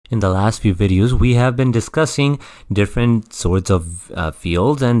In the last few videos, we have been discussing different sorts of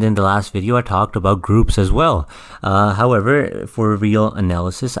fields, and in the last video I talked about groups as well. However, for real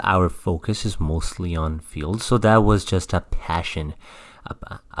analysis, our focus is mostly on fields, so that was just a passion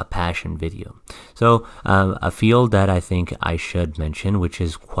video. So a field that I think I should mention, which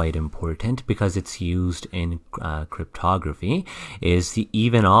is quite important because it's used in cryptography, is the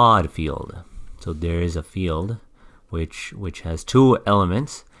even-odd field. So there is a field which has two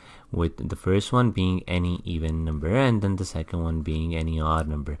elements, with the first one being any even number and then the second one being any odd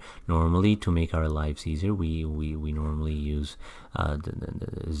number. Normally, to make our lives easier, we normally use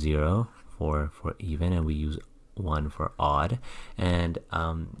the 0 for even, and we use 1 for odd. And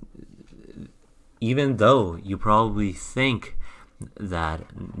even though you probably think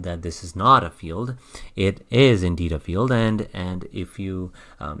that this is not a field, it is indeed a field. And if you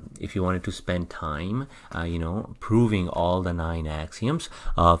wanted to spend time proving all the 9 axioms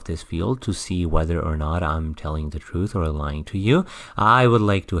of this field to see whether or not I'm telling the truth or lying to you, I would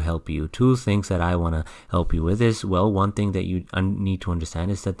like to help you. Two things that I want to help you with is, well, one thing that you need to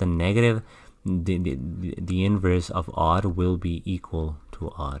understand is that the negative, the inverse of odd will be equal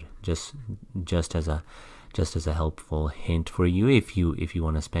to odd, just as a helpful hint for you if you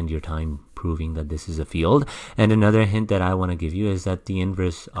want to spend your time proving that this is a field. And another hint that I want to give you is that the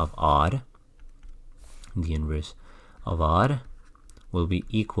inverse of odd will be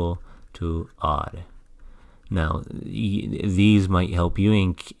equal to odd. Now, these might help you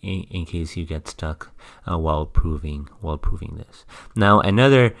in case you get stuck while proving this. Now,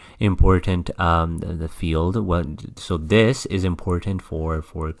 another important the field. So this is important for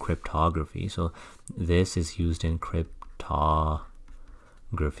cryptography. So this is used in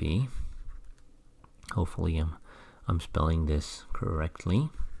cryptography. Hopefully, I'm spelling this correctly.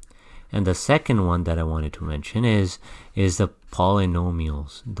 And the second one that I wanted to mention is the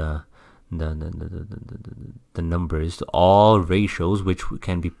polynomials, the numbers, all ratios, which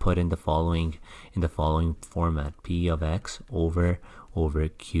can be put in the following format: p of x over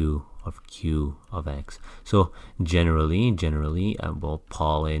q of x. So generally, well,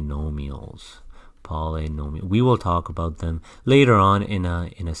 polynomials. We will talk about them later on in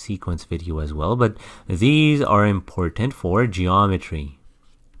a sequence video as well, but these are important for geometry,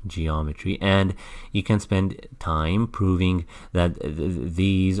 and you can spend time proving that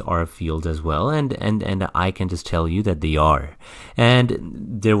these are fields as well, and I can just tell you that they are. And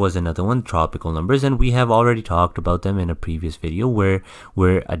there was another one, tropical numbers, and we have already talked about them in a previous video where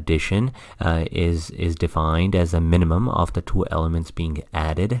addition is defined as a minimum of the two elements being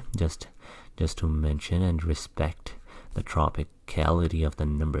added, just to mention and respect the tropicality of the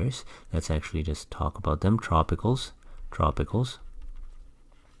numbers. Let's actually just talk about them. Tropicals,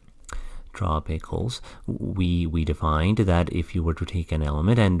 we defined that if you were to take an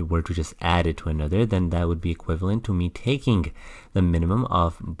element and were to just add it to another, then that would be equivalent to me taking the minimum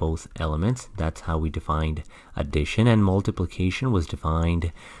of both elements. That's how we defined addition. And multiplication was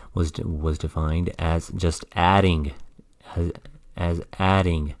defined as just adding, as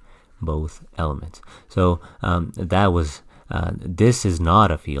adding both elements. So that was this is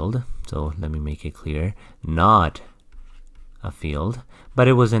not a field, so let me make it clear, not a field, but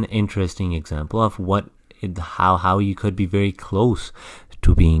it was an interesting example of how you could be very close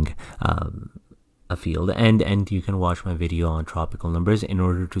to being a field. And you can watch my video on tropical numbers in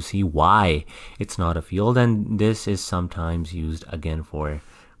order to see why it's not a field. And this is sometimes used again for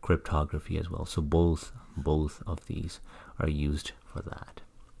cryptography as well. So both of these are used for that.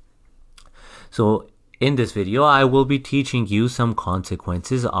 So in this video, I will be teaching you some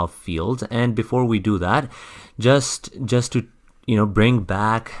consequences of fields. And before we do that, just to bring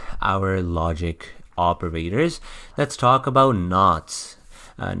back our logic operators, let's talk about nots.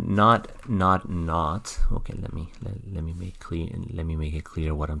 Not knots. Okay, let me make it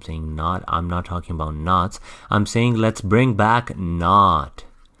clear what I'm saying. I'm not talking about knots. I'm saying let's bring back not,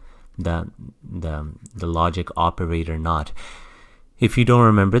 the logic operator not. If you don't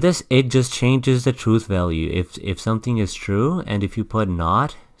remember this, it just changes the truth value. If something is true and if you put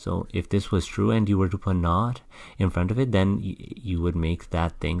not, so if this was true and you were to put not in front of it, then you would make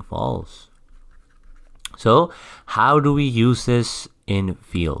that thing false. So how do we use this in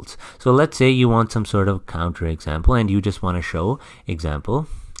fields? So let's say you want some sort of counter example and you just want to show example.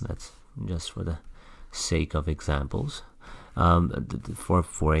 That's just for the sake of examples.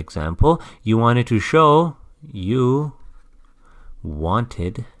 For example, you wanted to show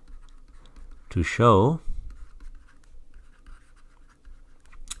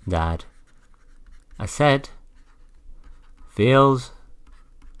that a set fails,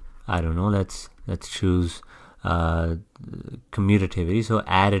 I don't know, let's choose commutativity, so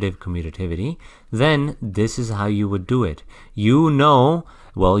additive commutativity, then this is how you would do it. You know,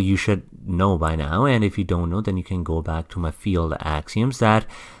 well, you should know by now, and if you don't know, then you can go back to my field axioms, that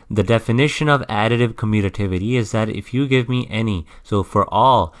the definition of additive commutativity is that if you give me any, so for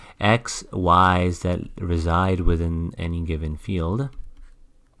all x, y's that reside within any given field,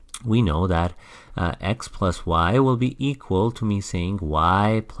 we know that x plus y will be equal to me saying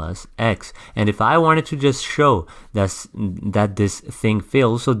y plus x. And if I wanted to just show that this thing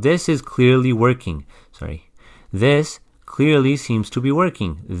fails, so this is clearly working. Sorry, this clearly seems to be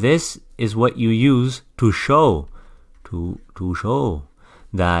working. This is what you use to show, to show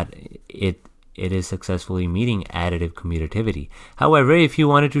that it is successfully meeting additive commutativity. However, if you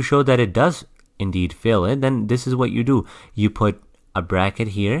wanted to show that it does indeed fail it, then this is what you do. You put a bracket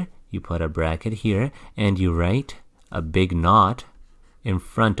here, you put a bracket here, and you write a big not in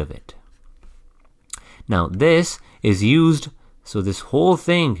front of it. Now this is used, so this whole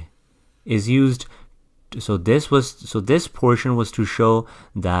thing is used, so this portion was to show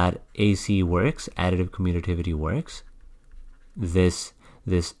that AC works, additive commutativity works. This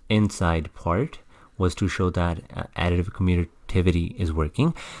inside part was to show that additive commutativity is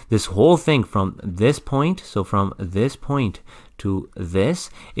working. This whole thing from this point, so from this point to this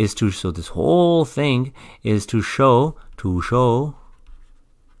is to, so this whole thing is to show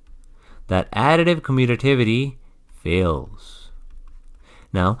that additive commutativity fails.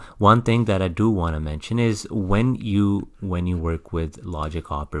 Now, one thing that I do want to mention is when you work with logic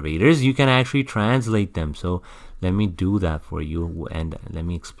operators, you can actually translate them. So let me do that for you, and let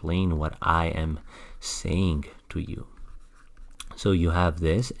me explain what I am saying to you. So you have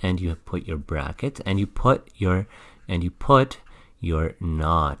this, and you put your bracket, and you put your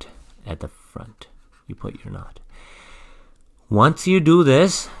not at the front. You put your not. Once you do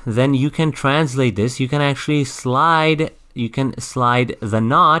this, then you can translate this. You can actually slide the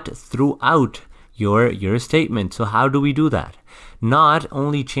not throughout your statement. So how do we do that? Not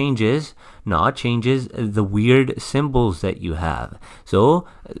changes the weird symbols that you have. So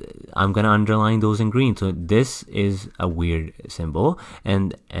I'm going to underline those in green. So this is a weird symbol,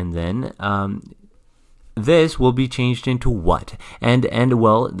 and then this will be changed into what, and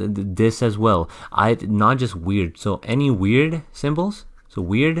well, this as well. Not just weird, so any weird symbols, so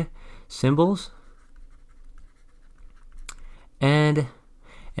weird symbols, and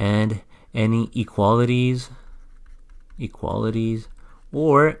any equalities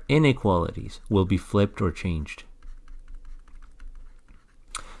or inequalities will be flipped or changed.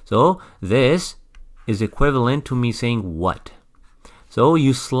 So this is equivalent to me saying what. So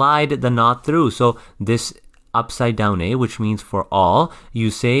you slide the not through. So this upside down A, which means for all, you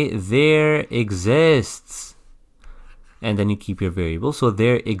say there exists, and then you keep your variable. So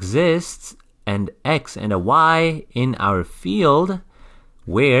there exists an x and a y in our field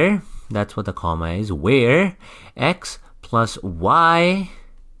where, that's what the comma is, where x plus y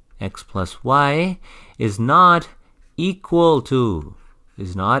is not equal to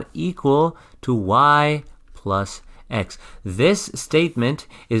y plus x. This statement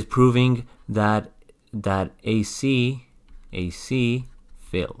is proving that AC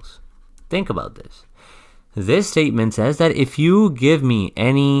fails. Think about this. This statement says that if you give me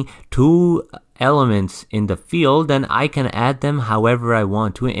any two elements in the field, then I can add them however I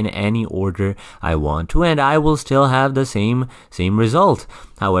want to, in any order I want to, and I will still have the same result.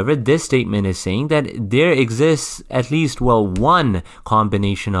 However, this statement is saying that there exists at least, well, one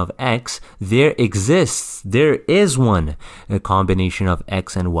combination of x. There is one combination of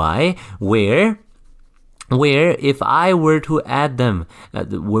x and y where if I were to add them,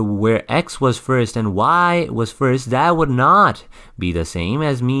 where x was first and y was first, that would not be the same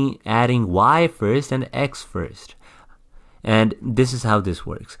as me adding y first and x first. And this is how this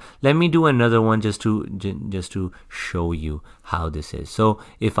works. Let me do another one just to show you how this is. So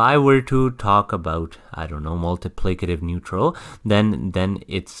if I were to talk about, I don't know, multiplicative neutral, then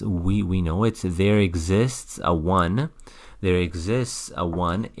it's we know it's there exists a 1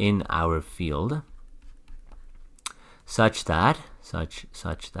 in our field, such that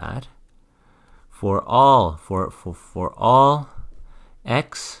for all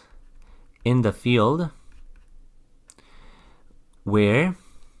x in the field, where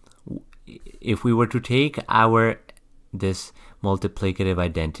if we were to take this multiplicative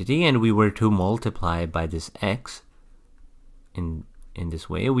identity and we were to multiply by this x in this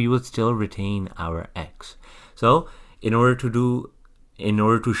way, we would still retain our x. So in order to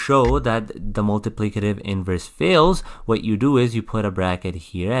show that the multiplicative inverse fails, what you do is you put a bracket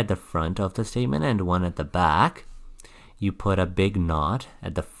here at the front of the statement and one at the back. You put a big not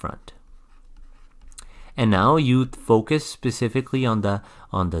at the front. and now you focus specifically on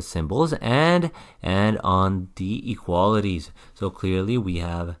the symbols and on the equalities. So clearly we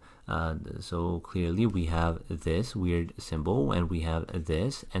have this weird symbol, and we have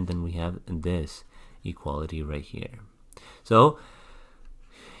this, and then we have this equality right here. So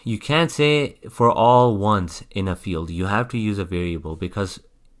you can't say for all ones in a field. You have to use a variable, because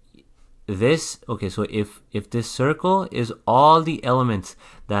this, okay, so if this circle is all the elements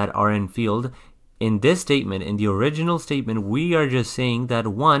that are in field, in this statement, in the original statement, we are just saying that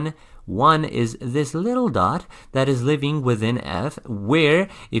one is this little dot that is living within F, where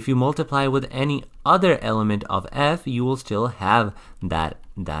if you multiply with any other element of F, you will still have that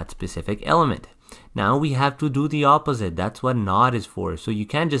specific element. Now we have to do the opposite. That's what not is for. So you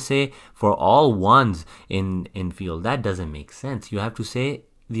can't just say for all ones in field. That doesn't make sense. You have to say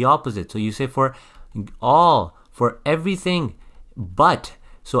the opposite. So you say for all, for everything but,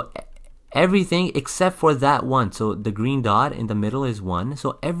 so everything except for that one. So the green dot in the middle is 1.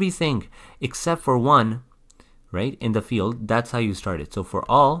 So everything except for 1, right, in the field, that's how you start it. So for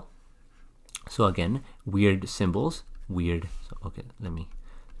all, so again, weird symbols, weird. So okay, let me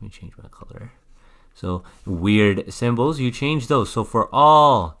change my color. So weird symbols, you change those. So for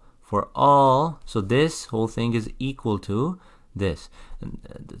all, so this whole thing is equal to this.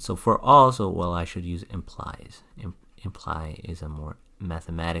 So for all, so well, I should use implies. Imply is a more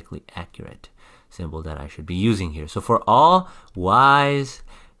mathematically accurate symbol that I should be using here. So for all y's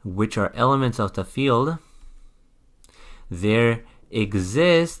which are elements of the field, there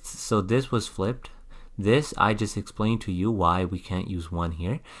exists, so this was flipped. This I just explained to you why we can't use 1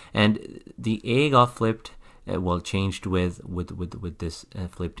 here, and the A got flipped, well, changed with this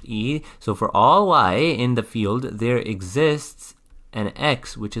flipped E. So for all y in the field, there exists an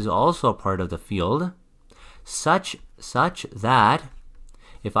x which is also a part of the field, such that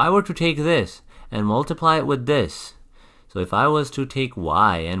if I were to take this and multiply it with this, so if I was to take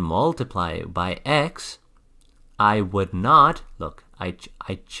y and multiply it by x, I would not, look, I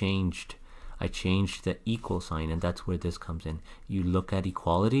changed the equal sign, and that's where this comes in. You look at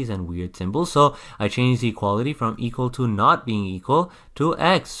equalities and weird symbols. So I changed the equality from equal to not being equal to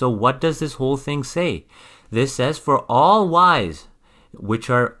x. So what does this whole thing say? This says for all y's which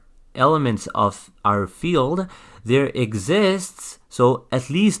are elements of our field, there exists, so at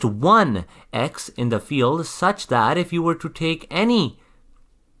least one x in the field, such that if you were to take any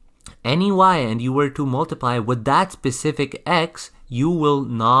y and you were to multiply with that specific x, you will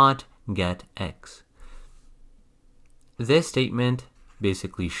not get x. This statement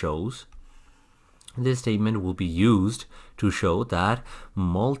basically shows, this statement will be used to show that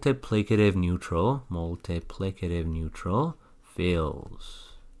multiplicative neutral fails.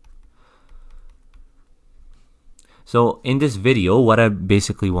 So in this video, what I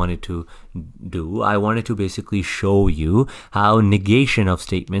basically wanted to do, I wanted to basically show you how negation of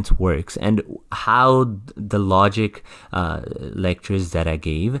statements works, and how the logic lectures that I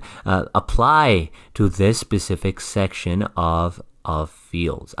gave apply to this specific section of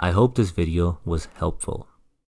fields. I hope this video was helpful.